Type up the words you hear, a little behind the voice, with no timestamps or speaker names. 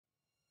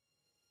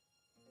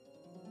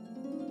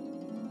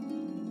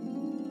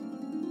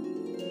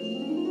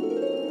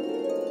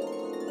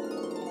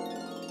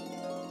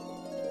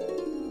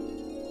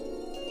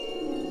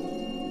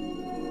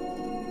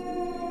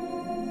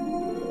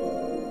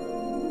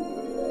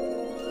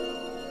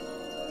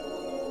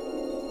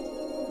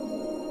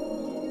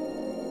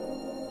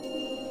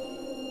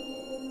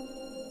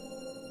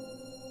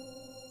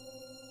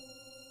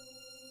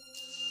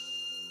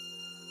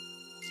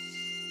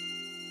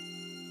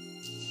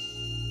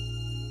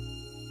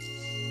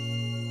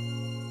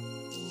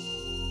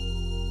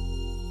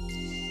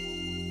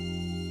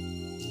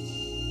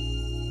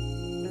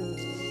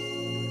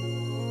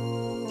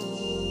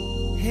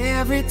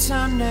every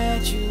time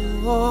that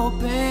you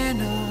open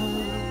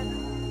up,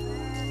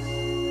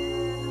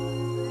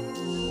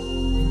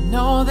 you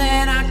know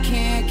that I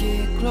can't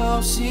get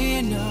close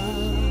enough.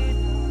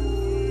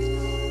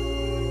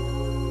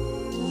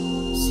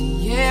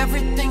 See,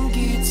 everything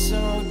gets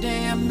so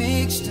damn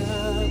mixed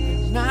up,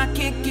 and I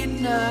can't get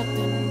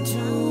nothing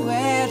to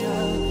add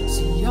up.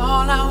 See,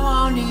 all I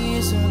want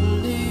is a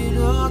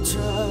little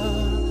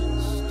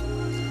trust.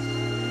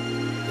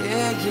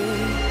 Yeah,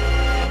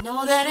 yeah, I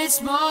know that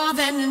it's more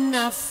than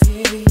enough,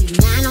 yeah,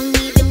 yeah. I don't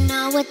even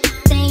know what to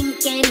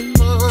think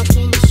anymore.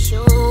 Can you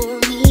show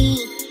me,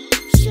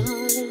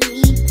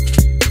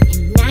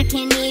 and I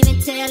can't even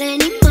tell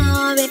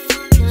anymore if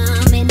you're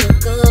coming or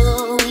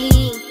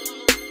going,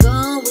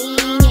 yeah,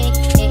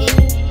 yeah.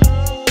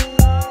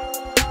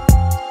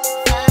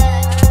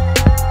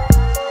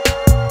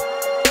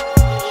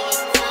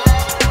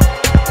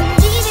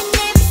 Believing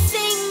every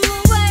single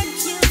word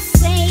you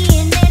say,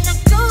 and then I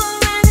go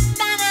around and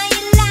find out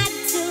you lied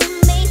to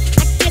me.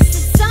 I guess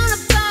it's all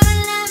about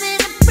loving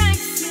the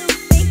price you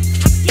pay.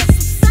 I guess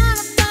it's all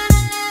about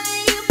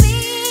loving you,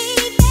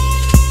 baby.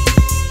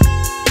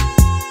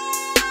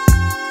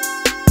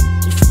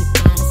 Guess I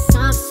got a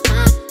soft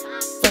spot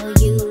for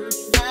you.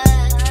 I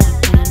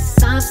got a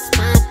soft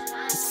spot,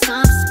 a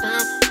soft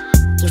spot.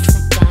 Guess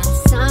I got a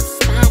soft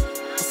spot,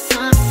 a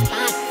soft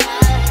spot.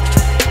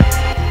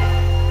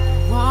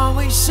 You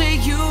always say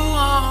you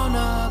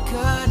wanna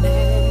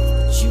connect,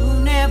 but you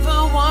never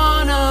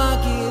wanna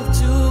give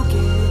to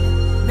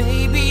get.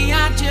 Maybe I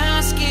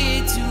just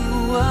get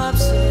too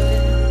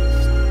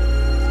obsessed.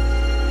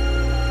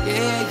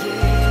 Yeah,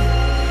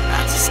 yeah,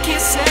 I just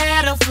can't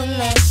settle for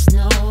less,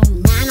 no.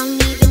 I don't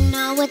even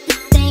know what to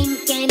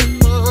think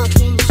anymore.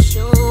 Can you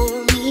show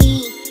me,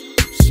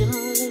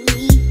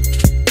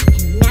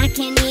 and I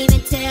can't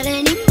even tell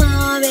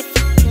anymore if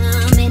you're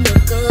coming or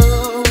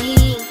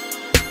going,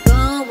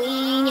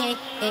 yeah,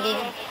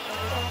 yeah.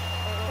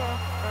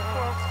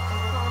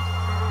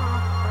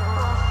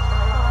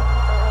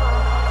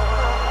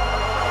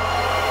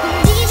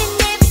 Believing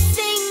every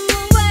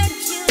single word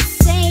you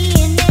say,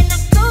 and then I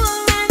go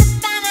around and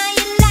find out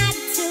you lied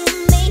to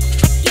me.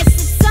 I guess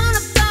it's all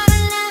about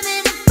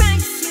loving the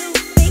price you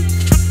pay.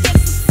 I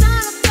guess it's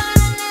all about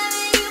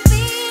loving you,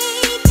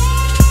 baby.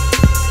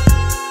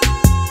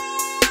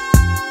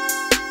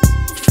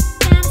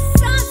 Got a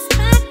soft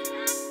spot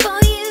for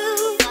you.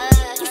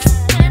 Guess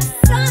I got a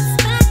soft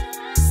spot,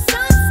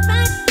 soft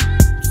spot.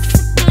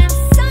 Guess I got a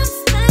soft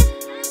spot,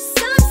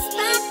 soft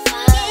spot.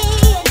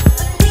 Yeah.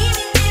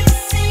 Believing every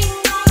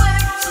single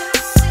word you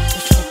say.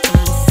 Guess I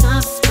got a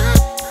soft spot,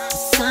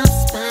 soft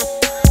spot.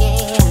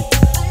 Yeah.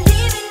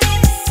 Believing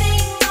every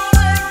single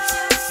word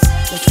you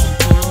say. Guess I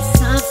got a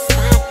soft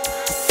spot,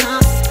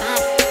 soft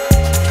spot.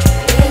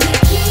 Will you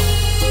keep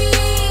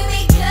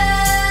me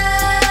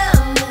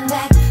coming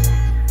back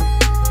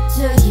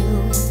to you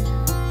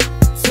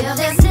till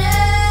there's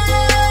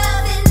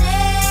nothing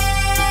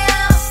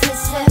else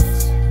that's left?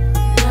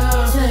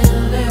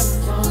 Nothing left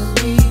for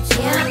me to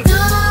Yeah, I don't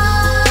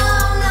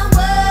know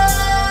what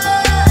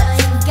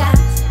you got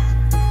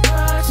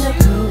to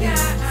prove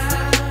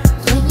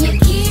when you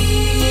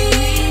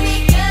keep me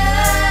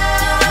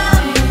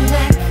coming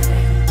back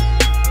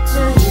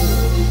to you.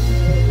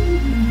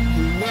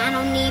 And I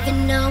don't even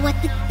know what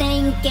to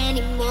think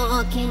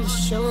anymore. Can you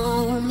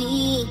show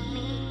me?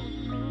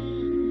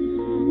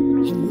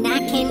 And I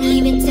can't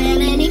even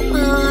tell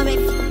anymore if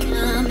you're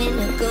coming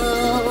or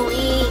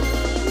going.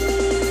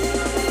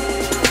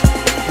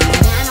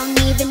 And I don't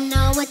even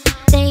know what to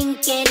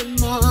think anymore.